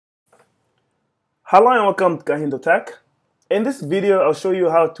Hello and welcome to KahindoTech. In this video, I'll show you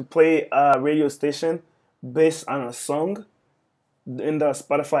how to play a radio station based on a song in the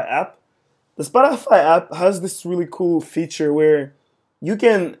Spotify app. The Spotify app has this really cool feature where you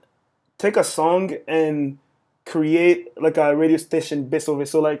can take a song and create like a radio station based off it.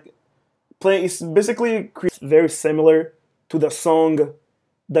 So like it's basically very similar to the song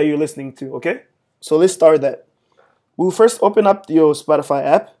that you're listening to, okay? So let's start that. We'll first open up your Spotify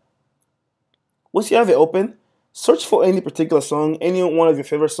app. Once you have it open, search for any particular song, any one of your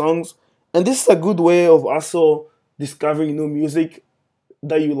favorite songs. And this is a good way of also discovering new music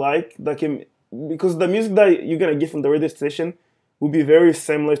that you like. Because the music that you're going to get from the radio station will be very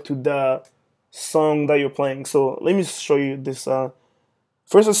similar to the song that you're playing. So let me show you this.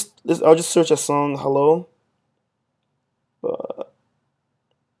 First, I'll just search a song, Hello.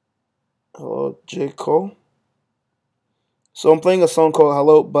 Hello, J. Cole. So I'm playing a song called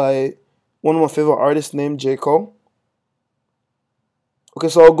Hello by one of my favorite artists named J. Cole. Okay,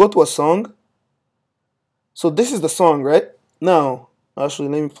 so I'll go to a song. So this is the song, right? Now, actually,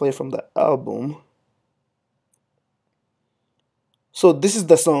 let me play from the album. So this is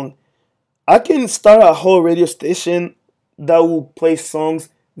the song. I can start a whole radio station that will play songs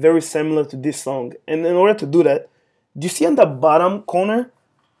very similar to this song. And in order to do that, do you see on the bottom corner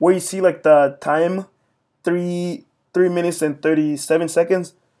where you see like the time, 3 minutes and 37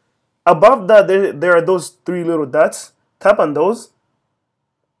 seconds? Above that, there are those 3 little dots. Tap on those.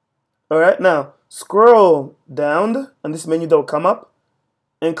 Alright, now scroll down on this menu that will come up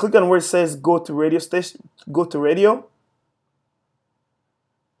and click on where it says go to radio station, go to radio.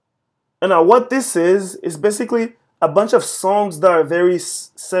 And now what this is basically a bunch of songs that are very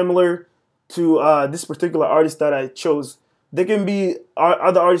similar to this particular artist that I chose. They can be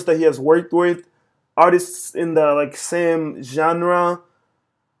other artists that he has worked with, artists in the like same genre,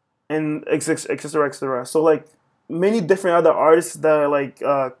 and etc, etc. So like many different other artists that are like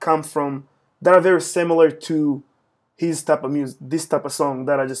that are very similar to his type of music, this type of song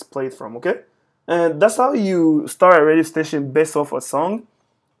that I just played from, okay? And that's how you start a radio station based off a song.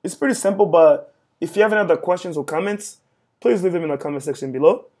 It's pretty simple, but if you have any other questions or comments, please leave them in the comment section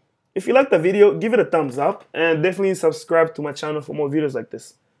below. If you like the video, give it a thumbs up and definitely subscribe to my channel for more videos like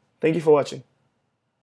this. Thank you for watching.